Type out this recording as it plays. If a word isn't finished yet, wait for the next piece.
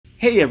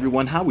Hey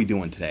everyone, how we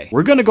doing today?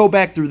 We're gonna go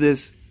back through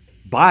this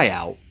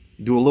buyout,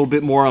 do a little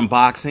bit more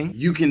unboxing.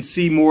 You can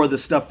see more of the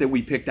stuff that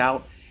we picked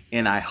out,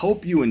 and I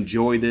hope you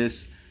enjoy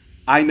this.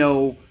 I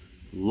know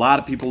a lot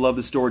of people love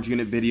the storage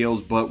unit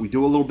videos, but we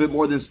do a little bit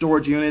more than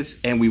storage units,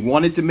 and we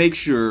wanted to make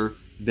sure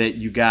that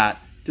you got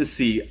to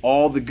see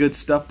all the good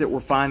stuff that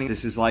we're finding.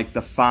 This is like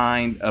the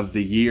find of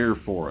the year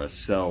for us,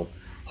 so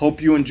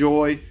hope you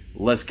enjoy.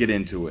 Let's get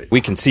into it.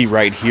 We can see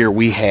right here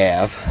we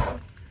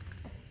have,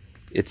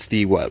 it's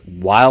the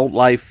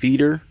wildlife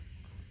feeder.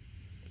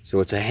 So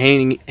it's a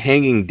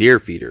hanging deer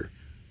feeder.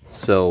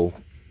 So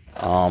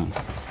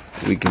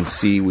we can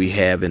see we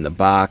have in the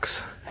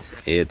box,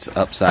 it's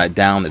upside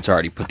down, it's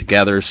already put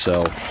together,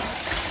 so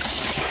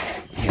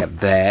we have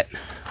that.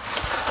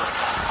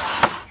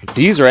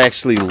 These are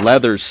actually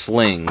leather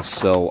slings,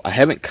 so I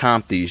haven't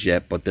comped these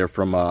yet, but they're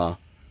from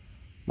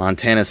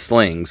Montana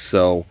Slings.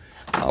 So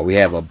we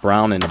have a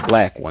brown and a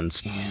black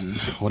ones. And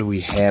what do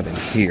we have in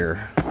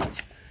here?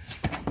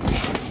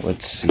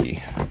 Let's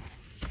see.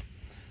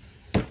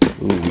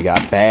 Ooh, we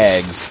got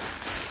bags.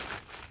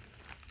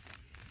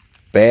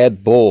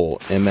 Bad Bull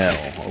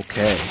ML.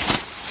 Okay.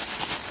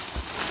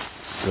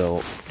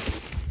 So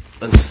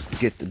let's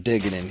get to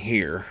digging in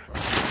here.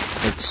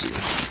 Let's see.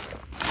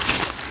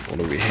 What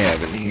do we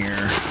have in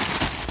here?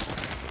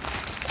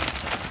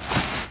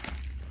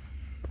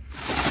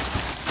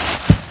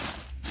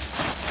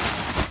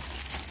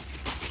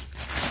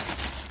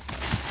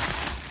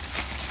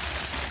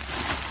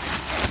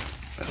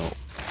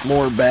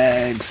 More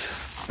bags.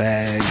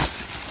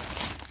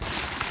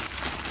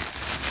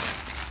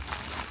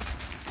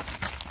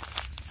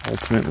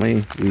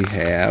 Ultimately, we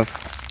have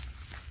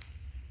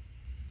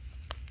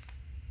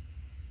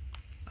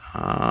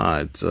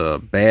it's a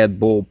Bad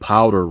Bull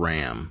powder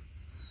ram.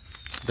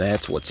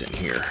 That's what's in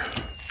here.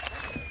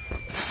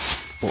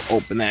 We'll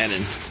open that in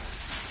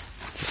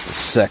just a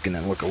second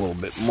and look a little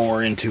bit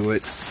more into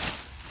it.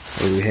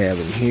 What do we have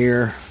in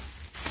here?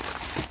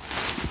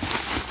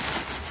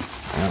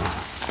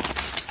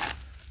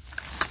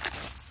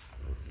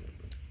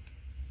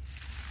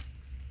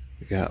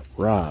 We got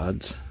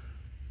rods.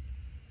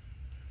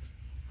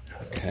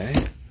 Okay.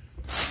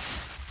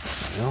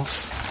 What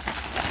else?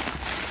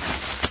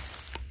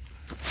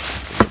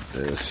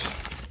 This.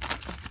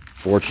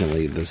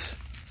 Fortunately, this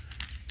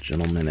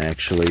gentleman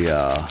actually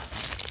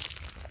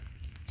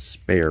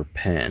spare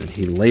pen.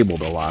 He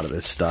labeled a lot of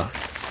this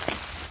stuff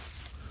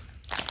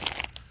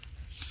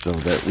so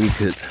that we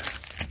could.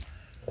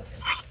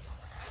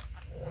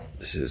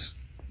 This is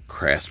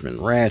Craftsman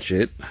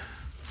ratchet.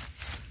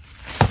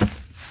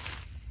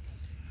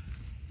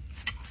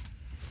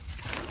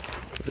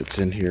 It's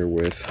in here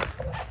with,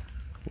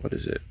 what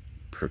is it?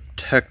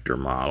 Protector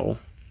model.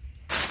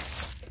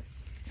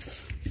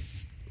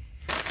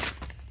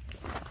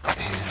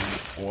 And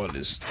what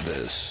is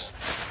this?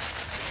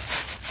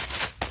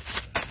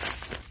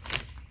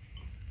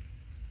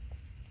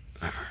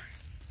 Alright.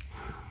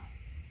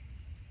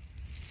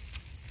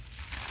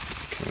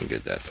 Can we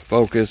get that to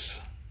focus?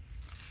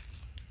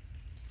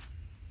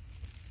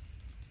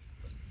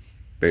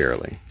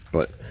 Barely.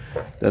 But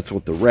that's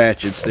what the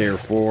ratchet's there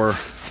for.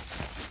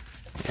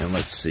 And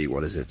let's see,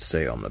 what does it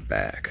say on the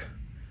back?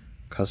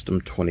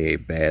 Custom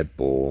 28 Bad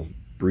Bull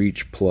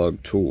breech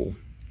plug tool.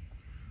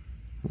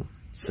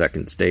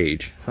 Second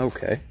stage.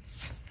 Okay.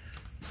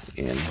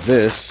 And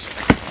this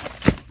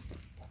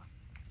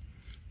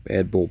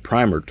Bad Bull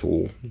primer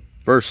tool.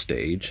 First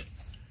stage.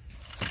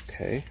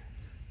 Okay.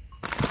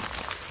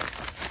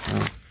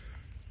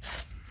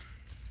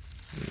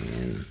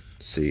 And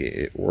see,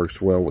 it works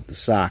well with the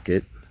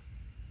socket.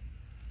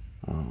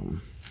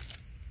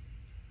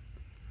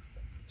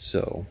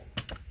 So,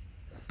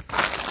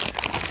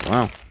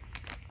 wow.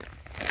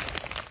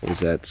 What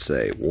does that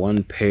say?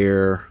 1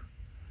 pair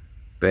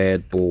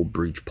Bad Bull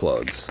breech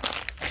plugs.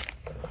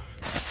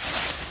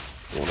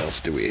 What else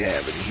do we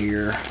have in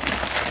here?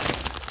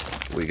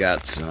 We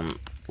got some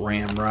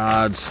ram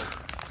rods.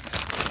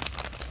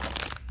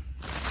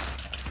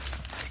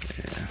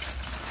 Yeah.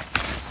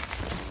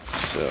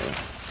 So,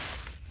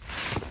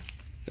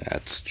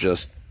 that's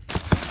just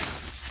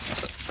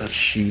a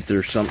sheath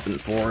or something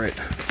for it.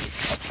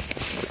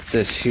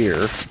 This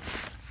here,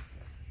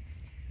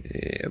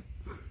 yep,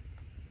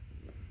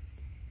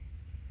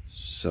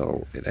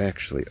 so it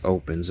actually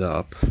opens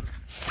up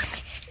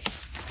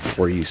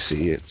where you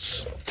see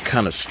it's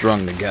kind of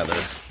strung together.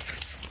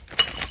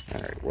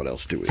 Alright, what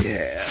else do we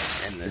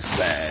have in this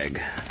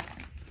bag?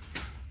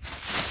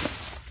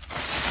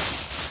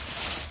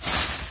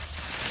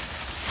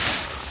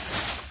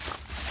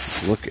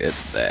 Look at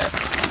that.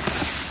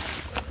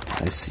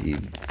 I see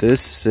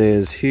this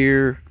says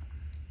here,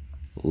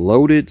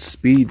 loaded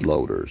speed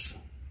loaders.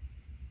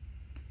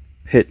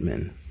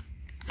 Pitman.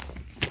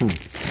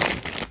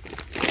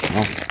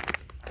 Oh,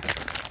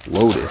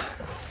 loaded.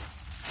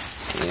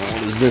 Yeah,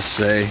 what does this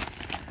say?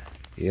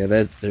 Yeah,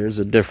 there's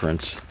a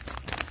difference. You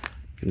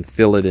can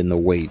feel it in the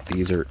weight.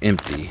 These are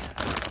empty.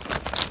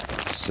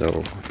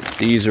 So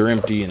these are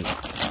empty and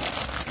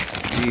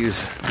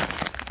these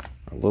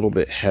are a little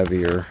bit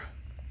heavier.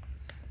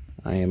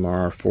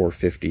 IMR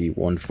 450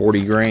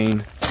 140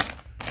 grain.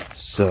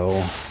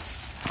 So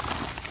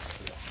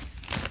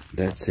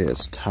that's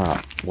his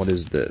top. What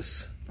is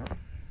this?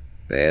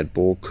 Bad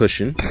Bull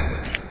cushion.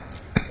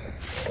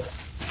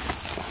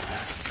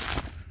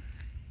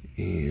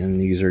 And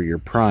these are your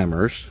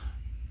primers.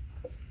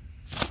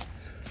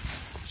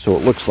 So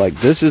it looks like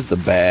this is the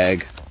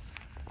bag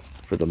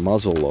for the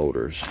muzzle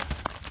loaders.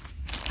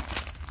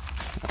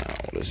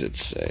 What does it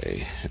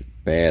say?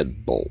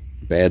 Bad Bull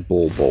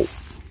bolt.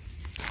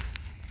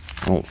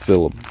 I don't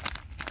feel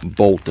a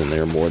bolt in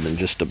there more than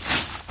just a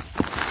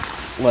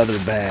leather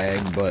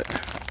bag, but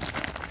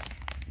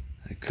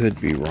I could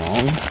be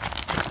wrong.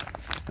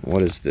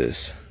 What is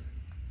this?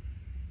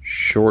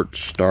 Short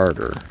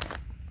starter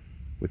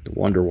with the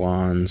Wonder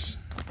Wands.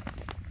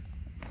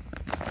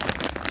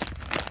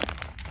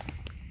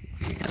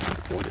 And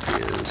what it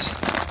is,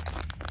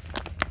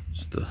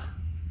 it's the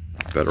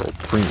Federal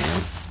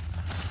Premium.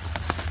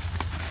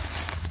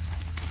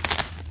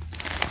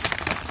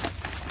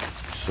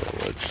 So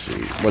let's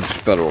see, what's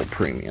Federal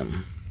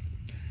Premium?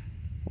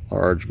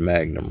 Large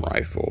Magnum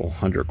rifle,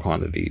 100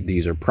 quantity.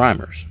 These are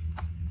primers.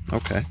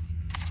 Okay.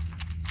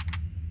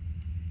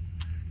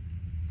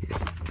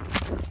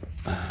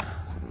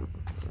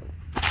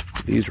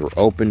 These were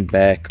opened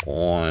back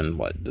on,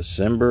 what,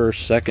 December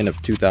 2nd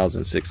of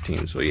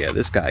 2016. So yeah,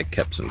 this guy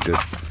kept some good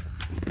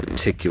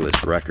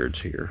meticulous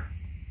records here.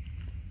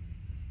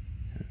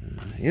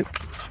 Yep.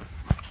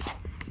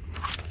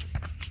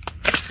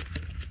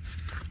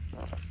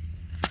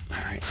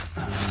 Alright.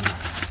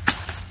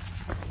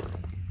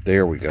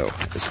 There we go.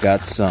 It's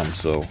got some,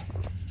 so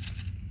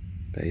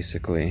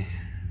basically,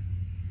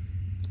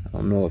 I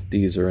don't know if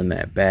these are in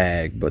that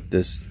bag, but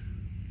this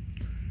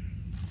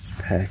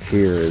pack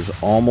here is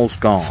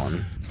almost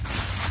gone.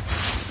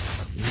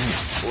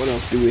 What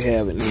else do we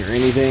have in here?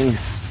 Anything?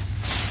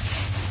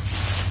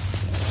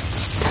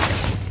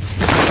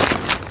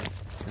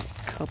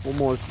 A couple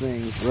more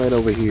things right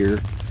over here.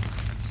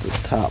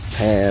 It's the top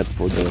pad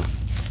for the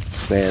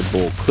Bad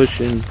Bull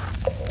cushion,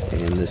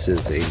 and this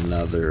is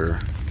another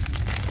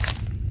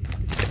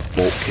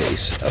bolt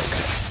case.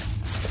 Okay.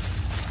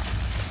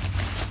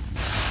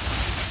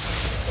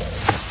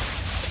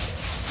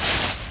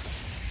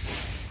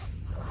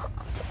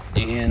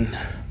 And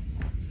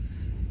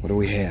what do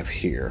we have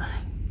here?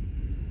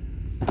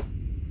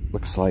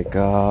 Looks like,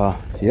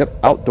 yep,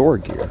 outdoor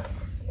gear.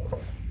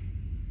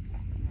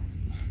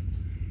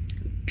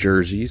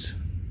 Jerseys.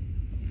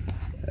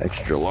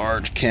 Extra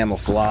large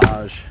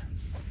camouflage.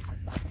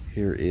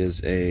 Here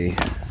is a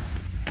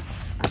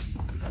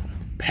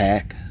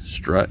pack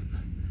strut.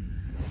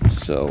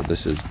 So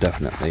this is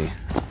definitely,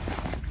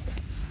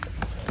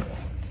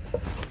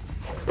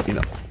 you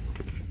know,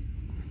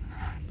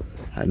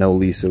 I know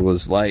Lisa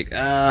was like,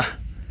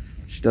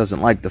 she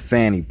doesn't like the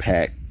fanny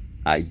pack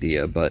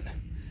idea, but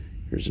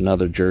here's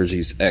another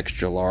Jersey's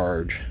extra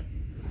large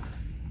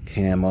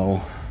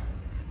camo.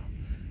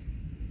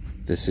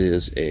 This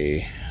is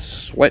a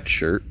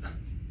sweatshirt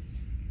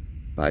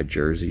by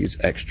Jersey's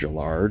extra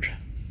large.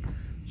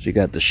 So you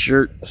got the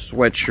shirt, the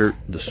sweatshirt,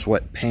 the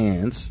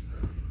sweatpants.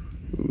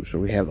 Ooh, so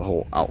we have the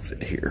whole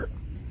outfit here.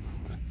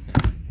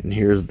 And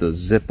here's the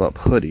zip up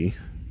hoodie.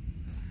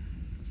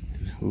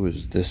 And who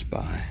is this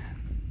by?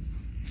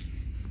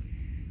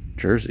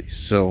 Jersey.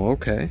 So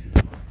okay,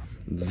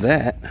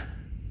 that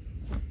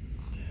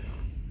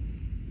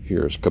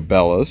here's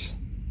Cabela's.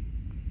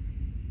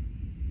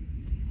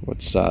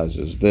 What size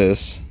is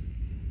this?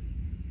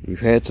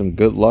 We've had some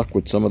good luck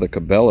with some of the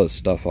Cabela's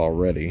stuff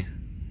already.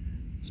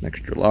 It's an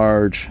extra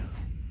large,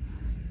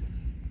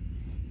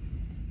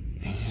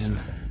 and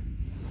a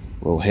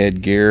little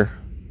headgear.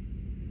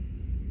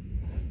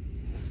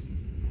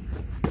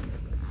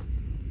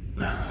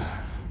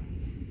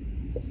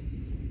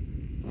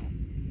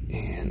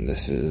 And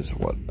this is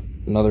what,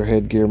 another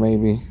headgear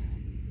maybe?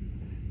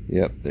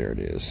 Yep, there it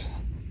is.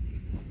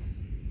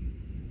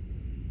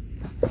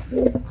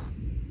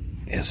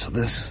 Yeah, so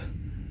this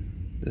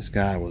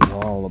guy was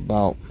all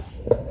about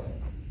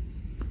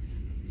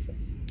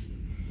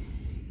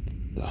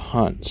the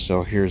hunt.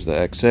 So here's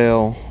the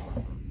XL.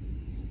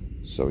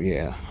 So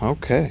yeah,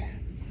 okay.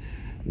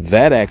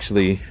 That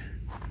actually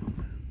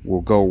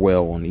will go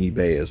well on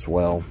eBay as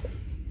well.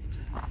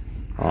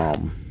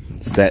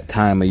 It's that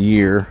time of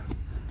year,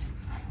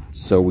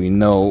 so we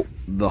know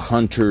the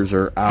hunters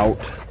are out.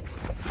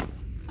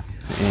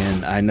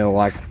 And I know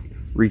I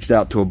reached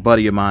out to a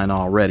buddy of mine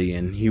already,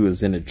 and he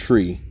was in a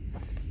tree.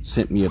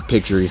 Sent me a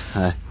picture.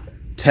 I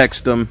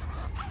texted him,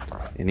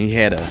 and he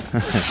had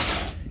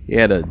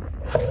a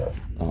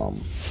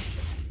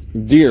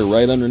deer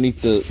right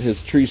underneath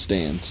his tree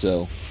stand.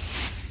 So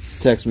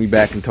texted me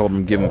back and told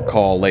him to give him a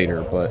call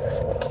later. But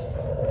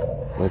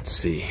let's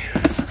see.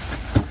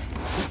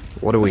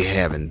 What do we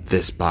have in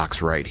this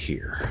box right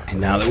here? And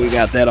now that we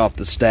got that off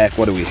the stack,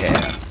 what do we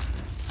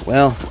have?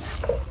 Well,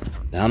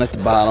 down at the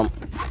bottom,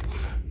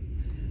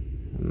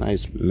 a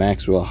nice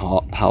Maxwell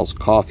House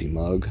coffee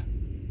mug.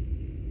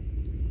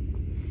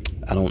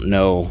 I don't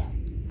know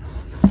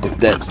if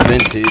that's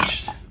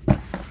vintage.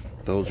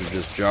 Those are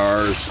just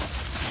jars.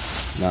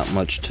 Not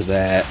much to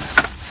that.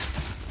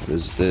 What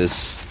is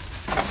this?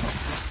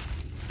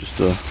 Just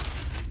a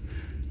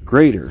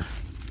grater.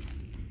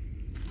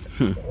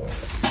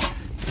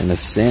 And a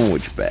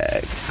sandwich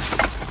bag.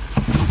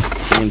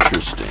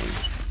 Interesting.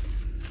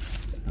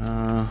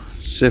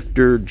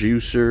 Sifter,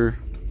 juicer,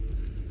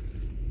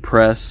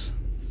 press.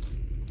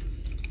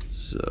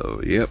 So,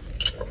 yep.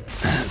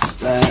 That's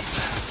that.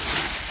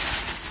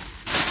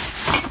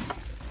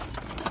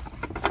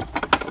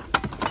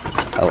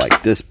 I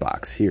like this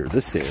box here.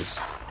 This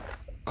says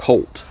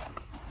Colt.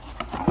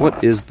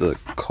 What is the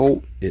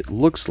Colt? It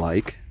looks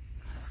like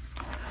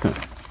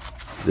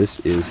this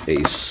is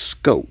a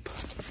scope.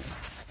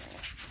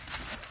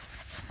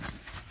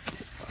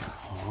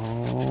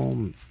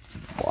 Oh,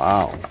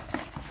 wow.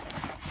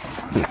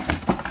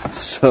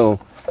 So,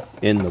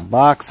 in the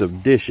box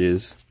of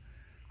dishes,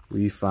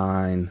 we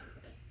find,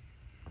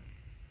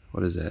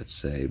 what does that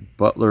say?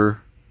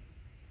 Butler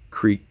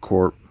Creek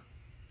Corp.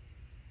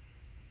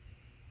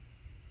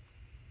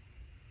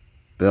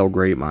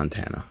 Belgrade,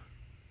 Montana.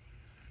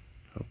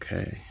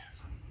 Okay.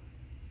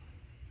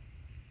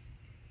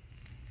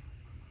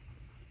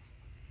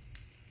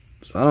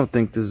 So I don't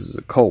think this is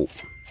a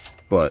Colt,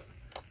 but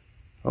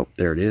oh,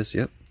 there it is.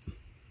 Yep.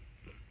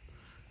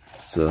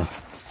 It's a.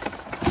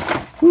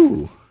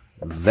 Ooh,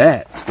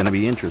 that's gonna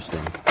be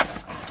interesting.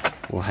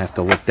 We'll have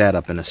to look that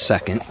up in a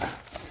second.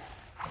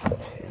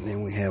 And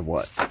then we have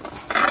what?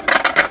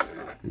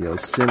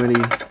 Yosemite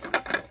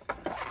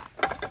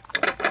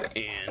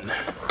and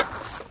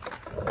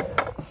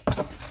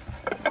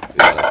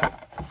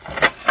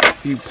a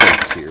few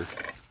plates here.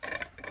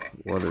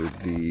 What are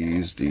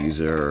these?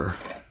 These are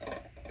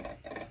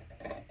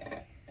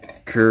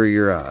Curry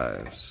Your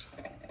Eyes.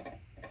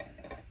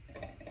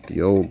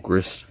 The old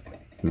grist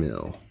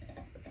mill.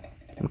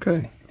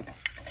 Okay.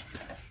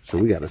 So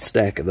we got a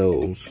stack of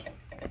those.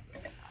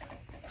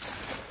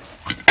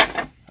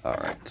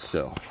 Alright,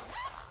 so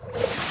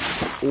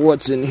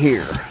what's in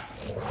here?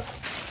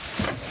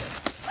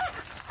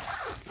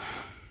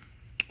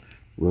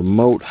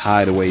 Remote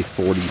Hideaway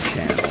 40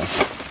 channel.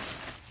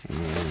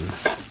 And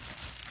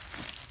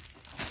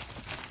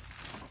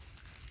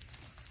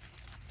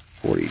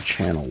 40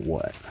 channel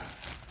what?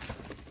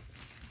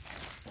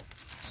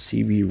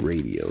 CB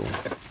radio.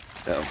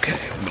 Okay,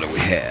 what do we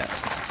have?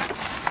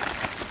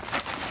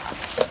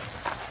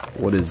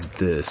 What is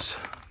this?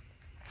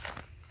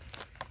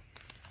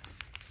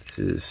 This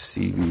is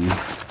CB.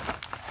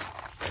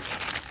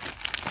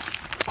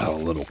 Oh,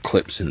 little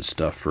clips and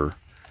stuff for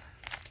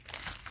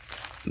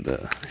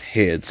the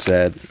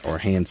headset or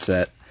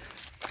handset.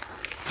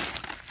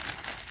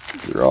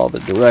 These are all the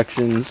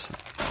directions,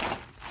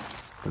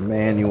 the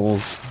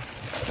manuals.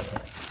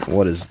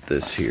 What is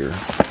this here?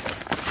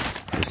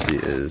 This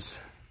is,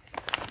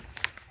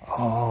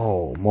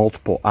 oh,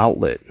 multiple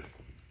outlet. So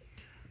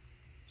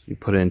you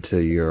put into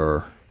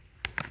your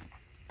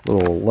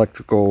little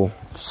electrical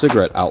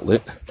cigarette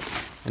outlet,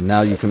 and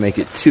now you can make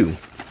it 2.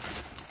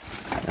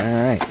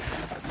 Alright.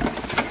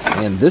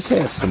 And this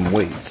has some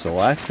weight, so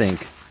I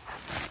think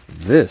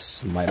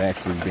this might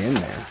actually be in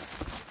there.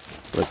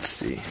 Let's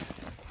see.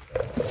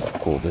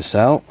 Pull this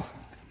out.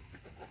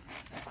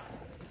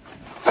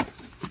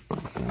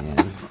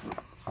 And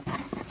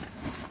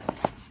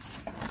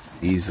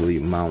easily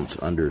mounts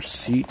under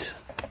seat,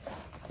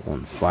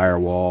 on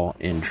firewall,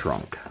 in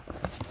trunk.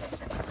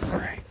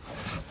 Alright.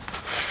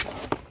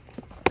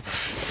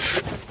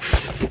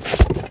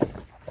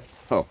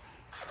 Oh,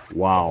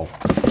 wow.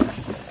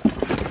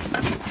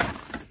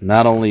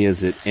 Not only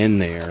is it in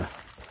there,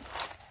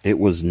 it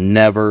was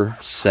never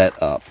set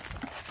up.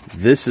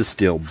 This is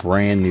still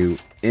brand new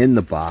in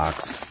the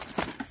box.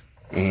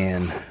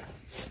 And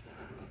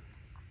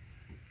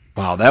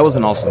wow, that was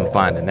an awesome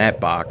find in that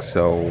box.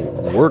 So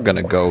we're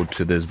gonna go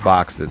to this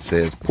box that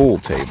says pool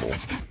table.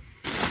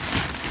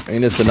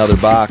 And it's another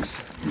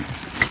box.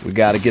 We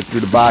got to get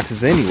through the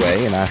boxes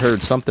anyway. And I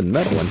heard something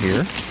metal in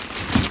here.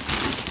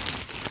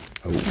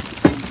 Oh,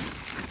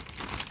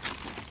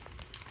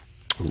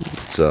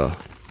 it's a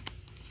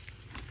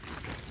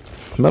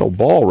metal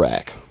ball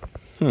rack.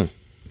 You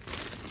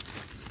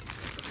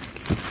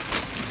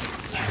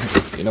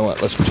know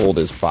what? Let's pull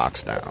this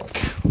box down.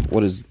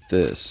 What is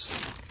this?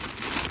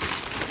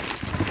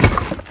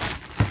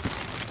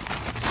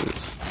 This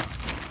is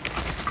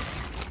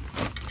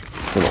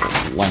a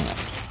little lamp.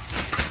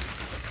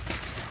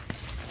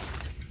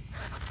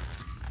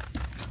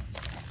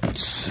 It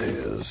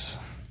says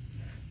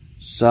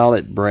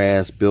solid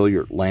brass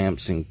billiard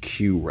lamps and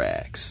cue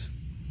racks.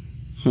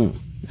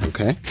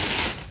 Okay.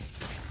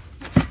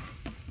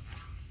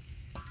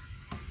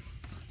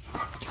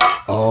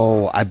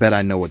 Oh, I bet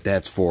I know what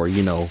that's for.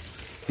 You know,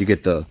 you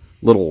get the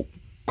little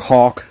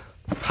caulk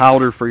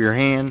powder for your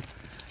hand.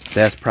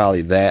 That's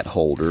probably that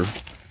holder.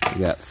 You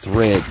got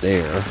thread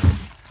there.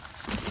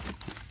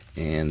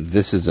 And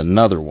this is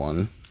another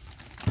one.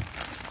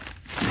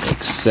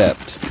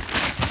 Except,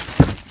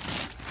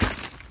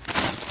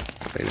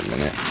 wait a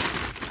minute.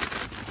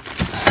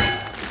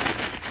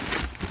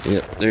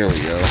 Yep, there we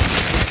go.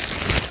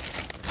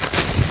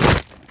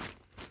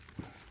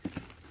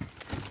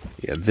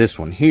 Yeah, this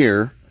one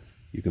here,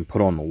 you can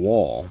put on the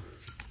wall.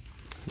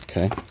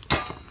 Okay.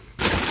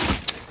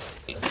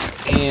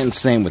 And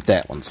same with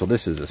that one. So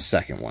this is the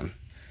second one.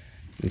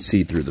 You can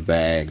see through the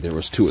bag, there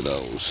was 2 of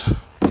those.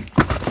 And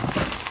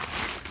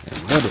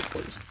what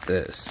was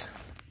this?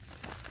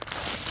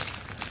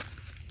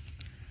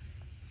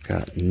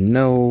 Got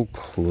no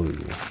clue.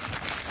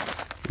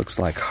 Looks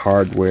like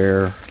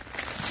hardware.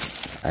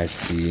 I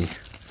see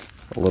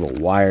a little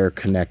wire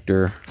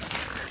connector.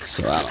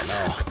 So I don't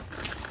know.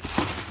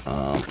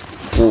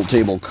 Full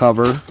table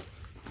cover.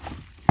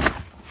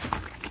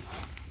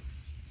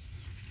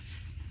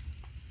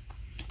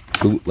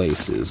 Boot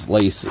laces,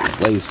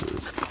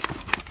 laces.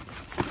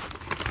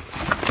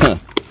 Huh.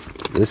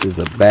 This is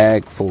a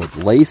bag full of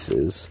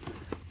laces.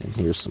 And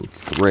here's some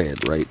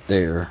thread right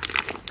there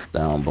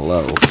down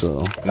below.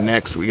 So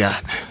next we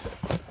got,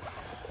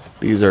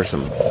 these are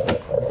some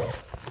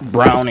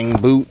Browning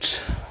boots,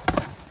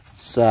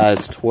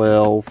 size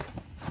 12.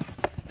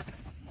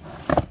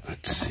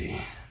 Let's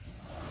see.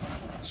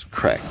 Let's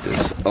crack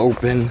this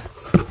open.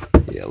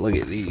 Yeah, look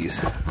at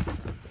these.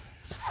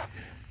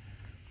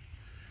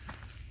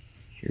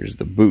 Here's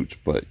the boots,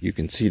 but you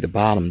can see the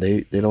bottom.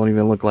 They don't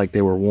even look like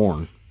they were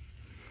worn.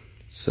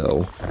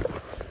 So,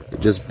 they've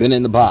just been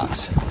in the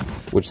box.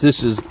 Which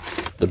this is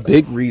the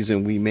big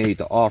reason we made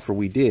the offer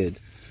we did.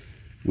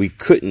 We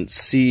couldn't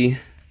see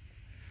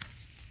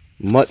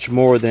much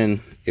more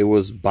than it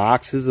was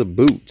boxes of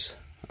boots.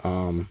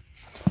 And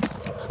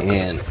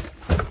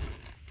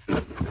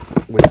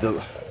with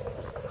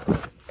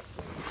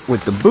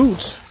the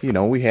boots, you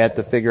know, we had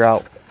to figure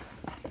out,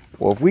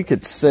 well, if we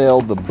could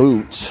sell the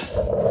boots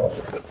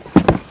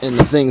and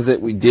the things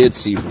that we did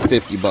see for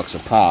 50 bucks a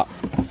pop,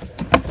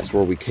 that's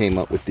where we came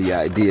up with the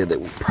idea that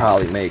we'd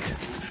probably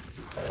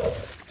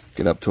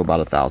get up to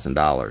about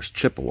 $1,000.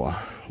 Chippewa.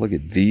 Look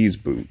at these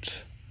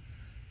boots.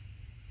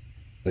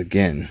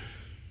 Again,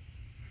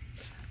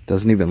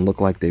 doesn't even look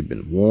like they've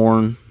been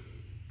worn.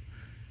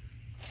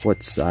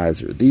 What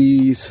size are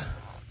these?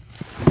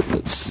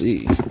 Let's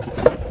see.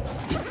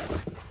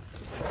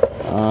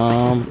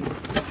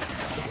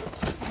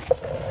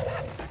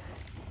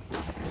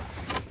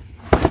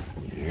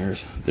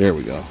 There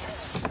we go.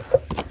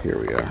 Here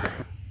we are.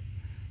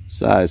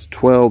 Size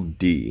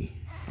 12D.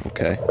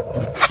 Okay.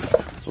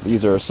 So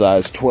these are a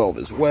size 12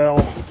 as well.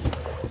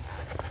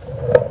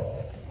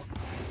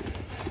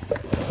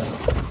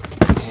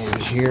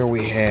 And here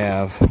we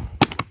have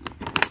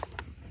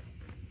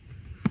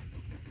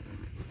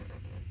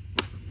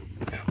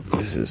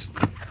this is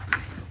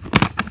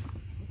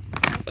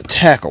a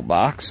tackle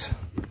box.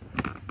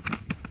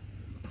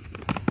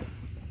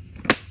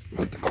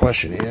 But the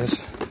question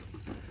is,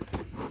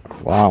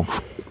 wow,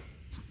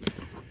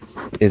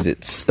 is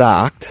it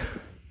stocked?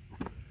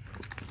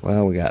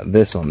 Well, we got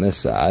this on this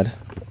side.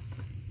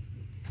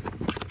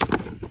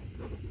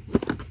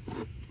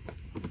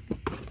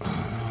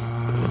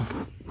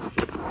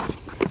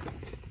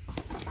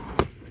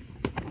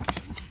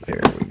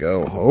 There we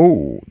go.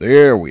 Oh,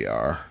 there we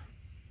are.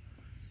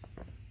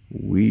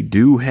 We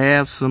do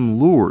have some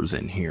lures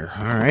in here.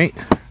 All right.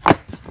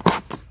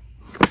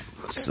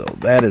 So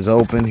that is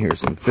open. Here's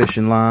some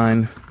fishing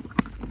line.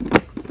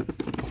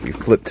 If we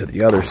flip to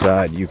the other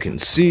side, you can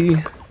see,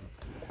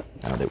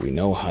 now that we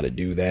know how to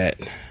do that,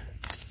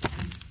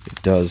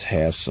 it does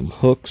have some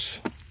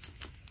hooks.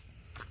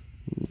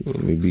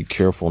 Let me be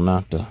careful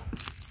not to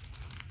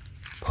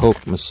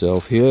poke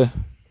myself here.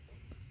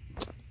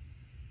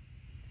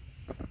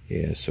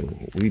 Yeah, so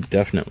we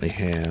definitely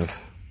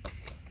have.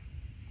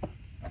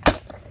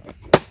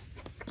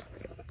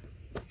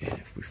 And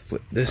if we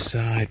flip this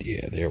side,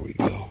 yeah, there we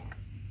go.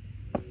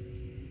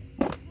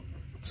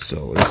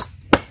 So it's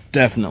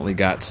definitely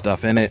got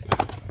stuff in it.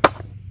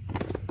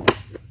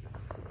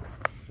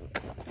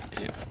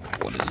 And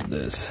what is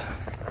this?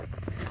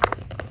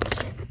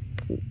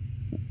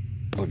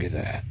 Look at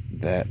that.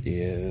 That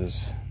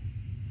is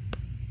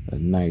a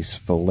nice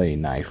fillet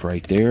knife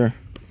right there.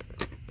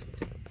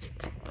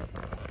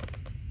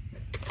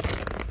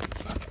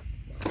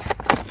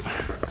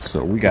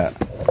 So we got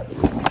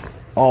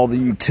all the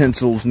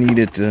utensils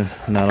needed to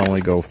not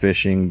only go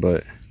fishing,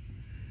 but,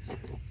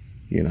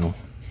 you know,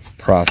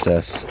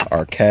 process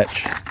our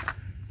catch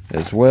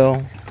as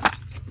well,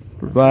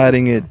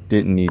 providing it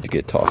didn't need to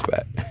get tossed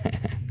back.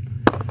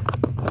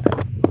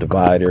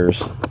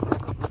 Dividers,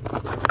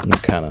 you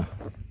kind of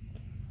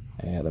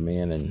add them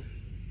in and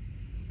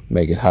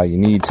make it how you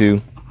need to.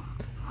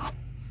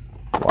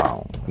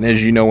 Wow. And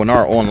as you know, in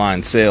our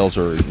online sales,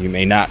 or you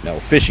may not know,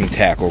 fishing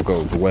tackle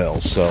goes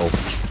well. So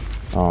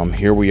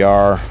here we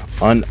are,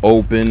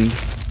 unopened,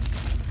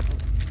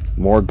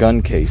 more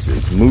gun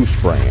cases,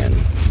 Moose brand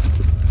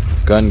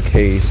gun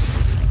case.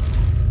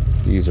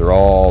 These are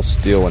all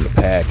still in the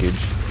package.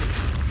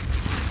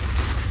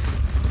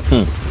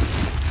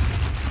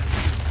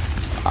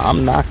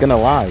 I'm not gonna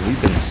lie,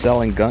 we've been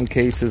selling gun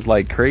cases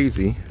like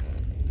crazy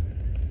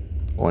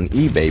on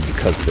eBay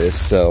because of this.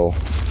 So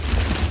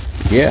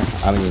yeah,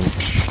 I mean,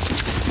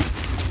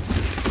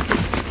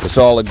 it's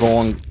all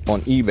going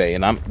on eBay,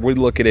 and we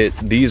look at it.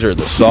 These are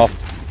the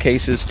soft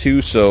cases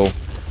too, so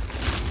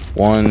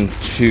 1,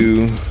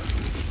 2,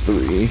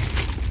 3,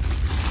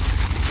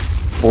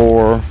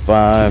 4,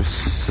 5,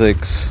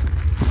 6,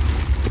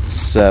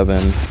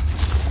 7.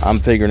 I'm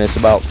figuring it's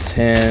about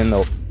 10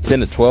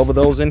 to 12 of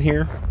those in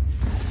here.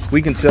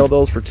 We can sell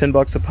those for 10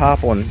 bucks a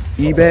pop on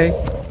eBay.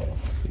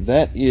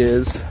 That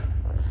is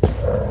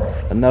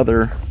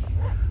another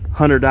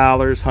 $100,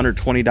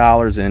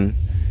 $120 in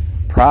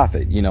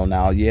profit. You know,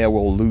 now, yeah,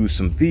 we'll lose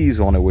some fees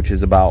on it, which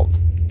is about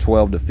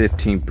 12 to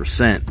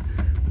 15%.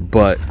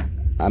 But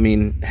I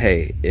mean,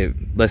 hey, if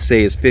let's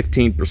say it's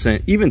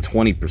 15%, even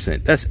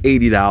 20%, that's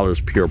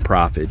 $80 pure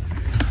profit,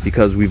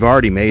 because we've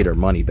already made our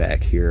money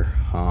back here.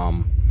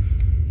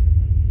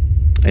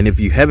 And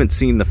if you haven't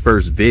seen the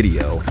first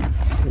video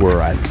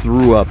where I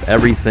threw up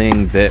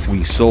everything that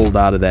we sold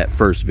out of that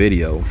first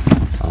video,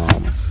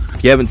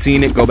 if you haven't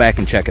seen it, go back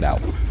and check it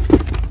out.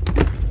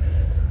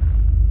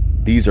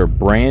 These are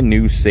brand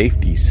new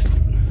safety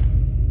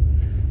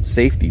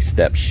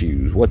step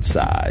shoes. What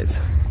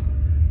size?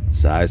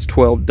 Size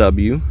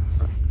 12W.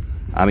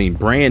 I mean,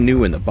 brand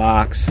new in the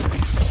box.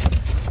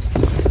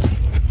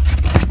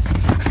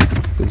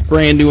 If it's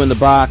brand new in the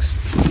box,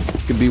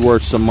 it could be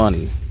worth some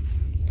money.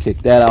 Kick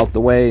that out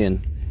the way,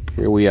 and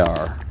here we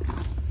are.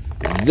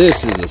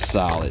 This is a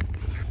solid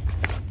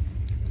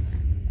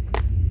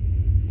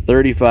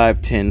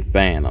 3510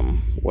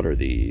 Phantom. What are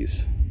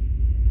these?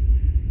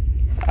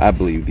 I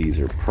believe these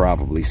are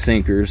probably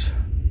sinkers,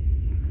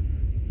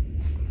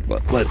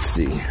 but let's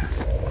see,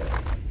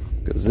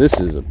 because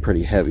this is a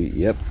pretty heavy.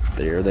 Yep,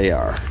 there they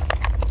are.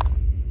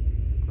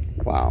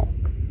 Wow.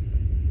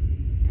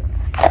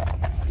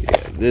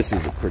 Yeah, this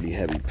is a pretty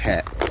heavy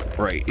pack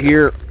right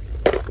here.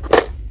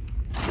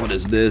 What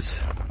is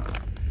this?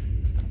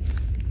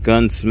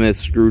 Gunsmith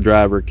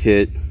screwdriver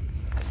kit.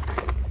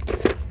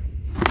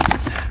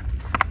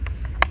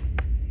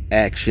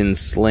 Action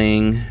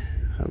sling.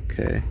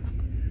 Okay.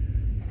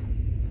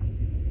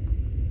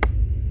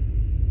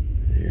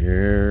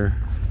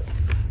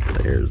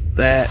 There's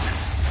that.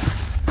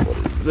 What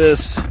is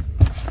this?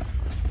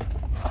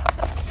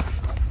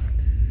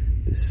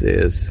 This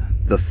is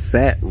the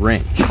fat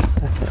wrench.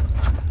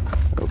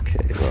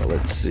 Okay, well,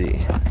 let's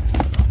see.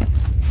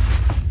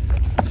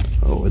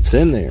 Oh, it's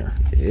in there.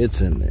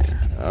 It's in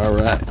there. All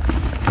right.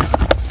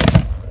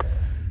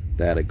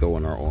 That'll go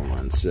in our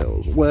online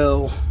sales.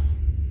 Well,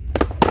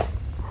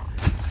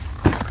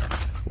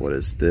 what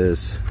is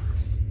this?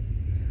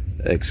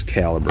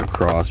 Excalibur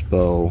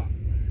crossbow.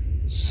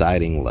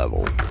 Sighting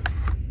level.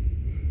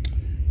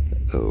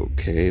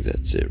 Okay,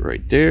 that's it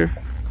right there.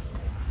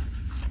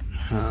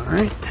 All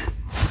right,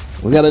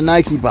 we got a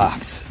Nike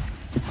box.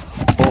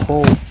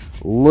 Oh,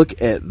 look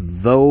at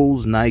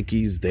those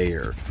Nikes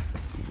there.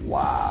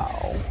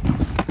 Wow.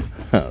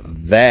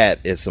 That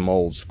is some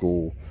old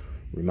school.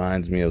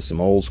 Reminds me of some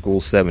old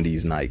school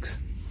 70s Nikes.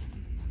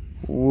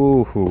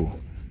 Woohoo.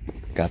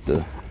 Got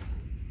the...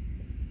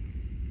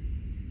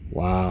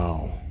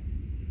 Wow.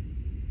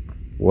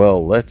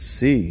 Well, let's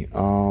see.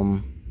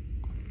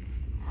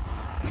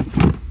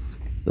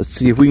 Let's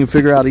see if we can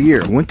figure out a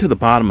year. Went to the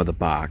bottom of the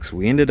box.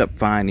 We ended up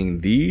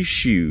finding these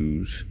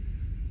shoes.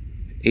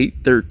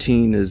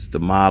 813 is the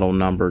model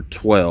number.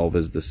 12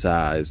 is the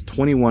size.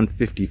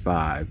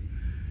 2155.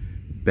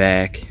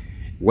 Back.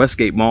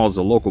 Westgate Mall is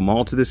a local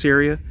mall to this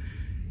area.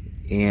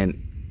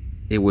 And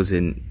it was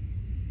in,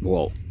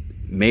 well,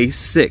 May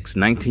 6,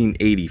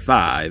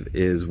 1985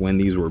 is when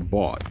these were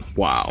bought.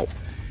 Wow.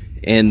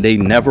 And they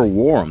never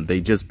wore them.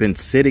 They just been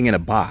sitting in a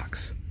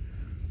box.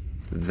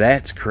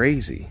 That's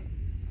crazy.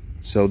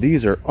 So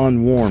these are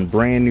unworn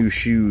brand new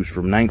shoes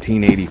from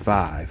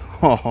 1985.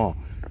 Oh,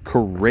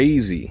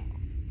 crazy.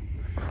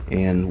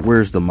 And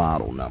where's the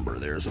model number?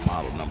 There's a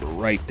model number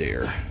right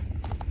there.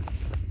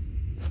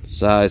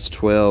 Size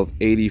 12,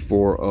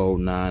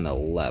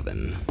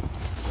 840911.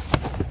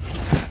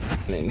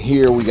 And in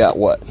here we got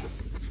what?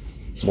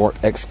 More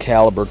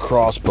Excalibur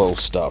crossbow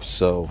stuff.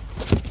 So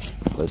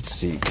let's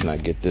see, can I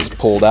get this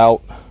pulled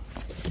out?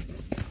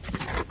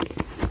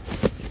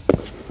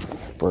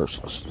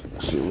 First, let's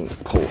see if we can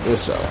pull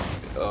this out.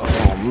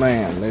 Oh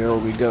man, there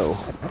we go.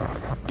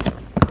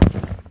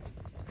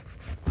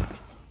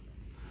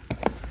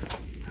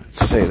 I'd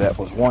say that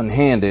was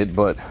one-handed,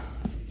 but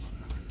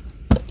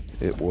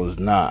it was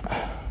not.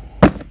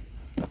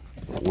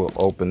 We'll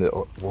open it.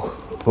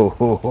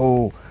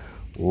 Whoa,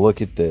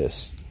 look at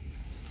this.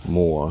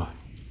 More.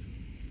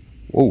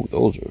 Whoa,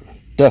 those are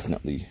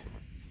definitely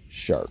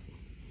sharp.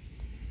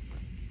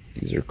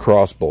 These are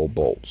crossbow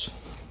bolts.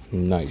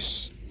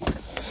 Nice.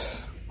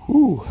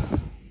 Whew.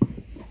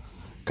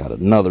 Got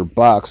another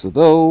box of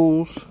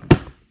those.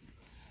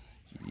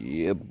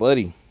 Yeah,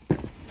 buddy.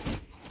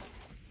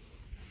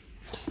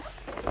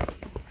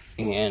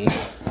 And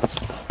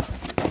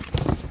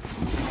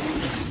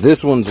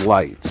this one's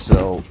light,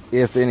 so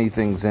if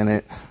anything's in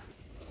it,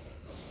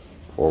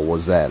 or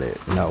was that it?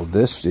 No,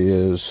 this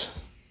was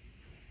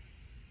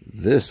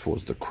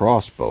the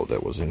crossbow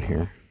that was in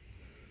here.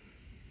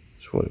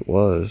 That's what it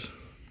was.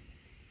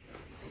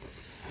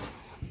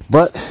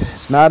 But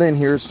it's not in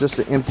here, it's just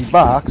an empty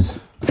box.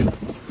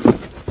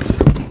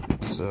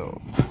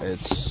 So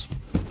it's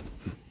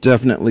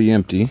definitely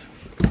empty.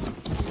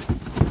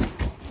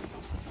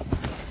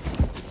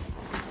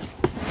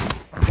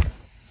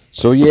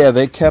 So yeah,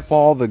 they kept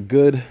all the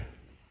good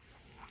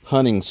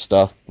hunting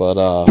stuff,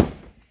 but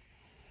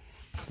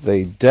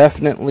they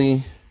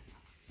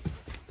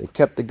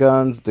kept the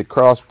guns, the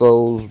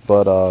crossbows,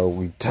 but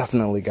we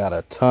definitely got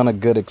a ton of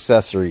good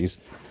accessories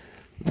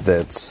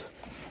that's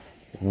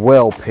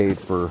well paid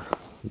for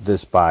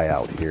this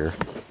buyout here.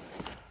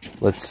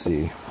 Let's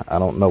see. I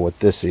don't know what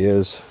this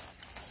is.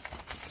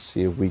 Let's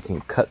see if we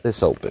can cut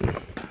this open.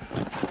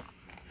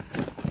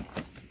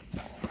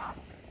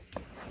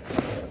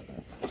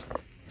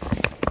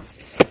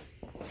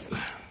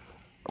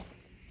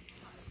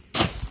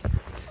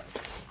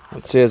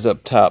 It says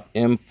up top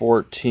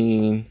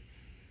M14,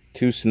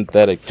 2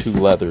 synthetic, 2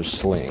 leather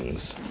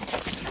slings.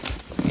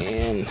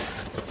 And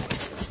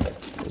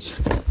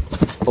let's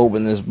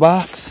open this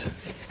box.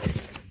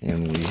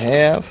 And we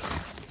have,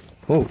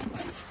 oh,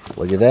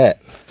 look at that.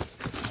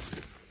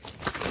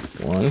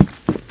 1,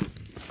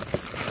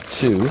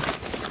 2.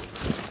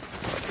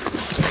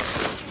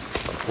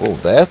 Oh,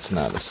 that's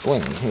not a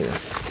sling here.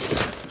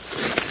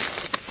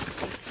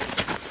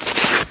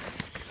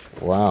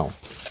 Wow.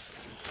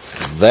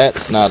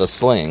 That's not a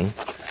sling.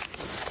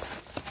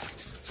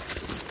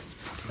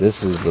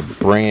 This is a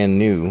brand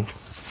new.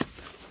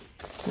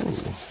 Ooh,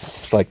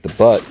 looks like the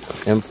butt.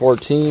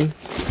 M14.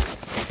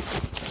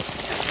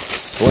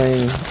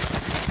 Sling.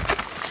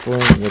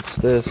 What's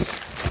this?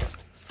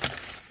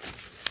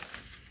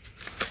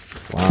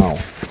 Wow.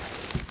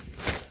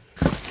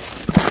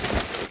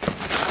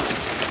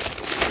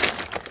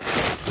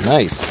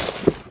 Nice.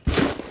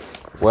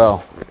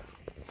 Well,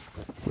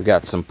 we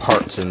got some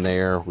parts in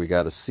there. We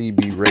got a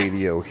CB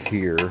radio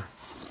here.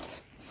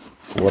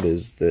 What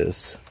is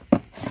this?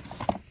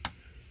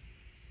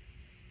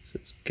 This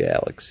is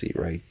Galaxy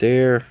right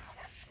there.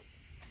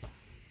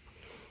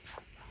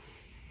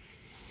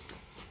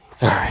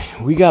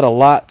 Alright, we got a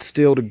lot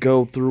still to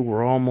go through.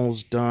 We're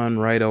almost done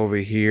right over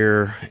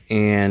here.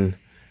 And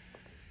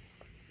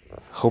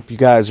hope you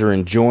guys are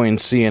enjoying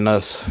seeing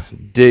us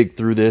dig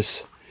through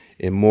this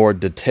in more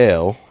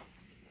detail.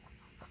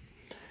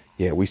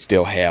 Yeah, we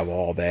still have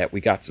all that.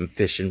 We got some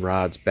fishing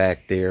rods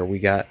back there. We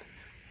got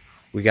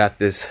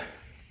this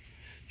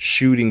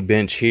shooting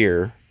bench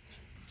here.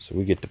 So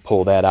we get to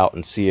pull that out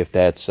and see if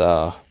that's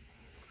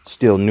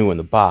still new in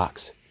the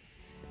box.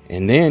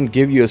 And then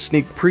give you a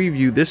sneak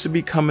preview. This will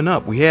be coming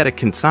up. We had a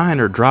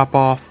consignor drop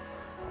off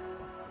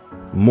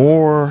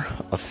more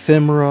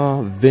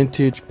ephemera,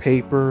 vintage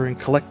paper, and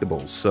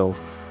collectibles. So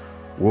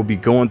we'll be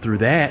going through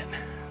that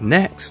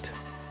next.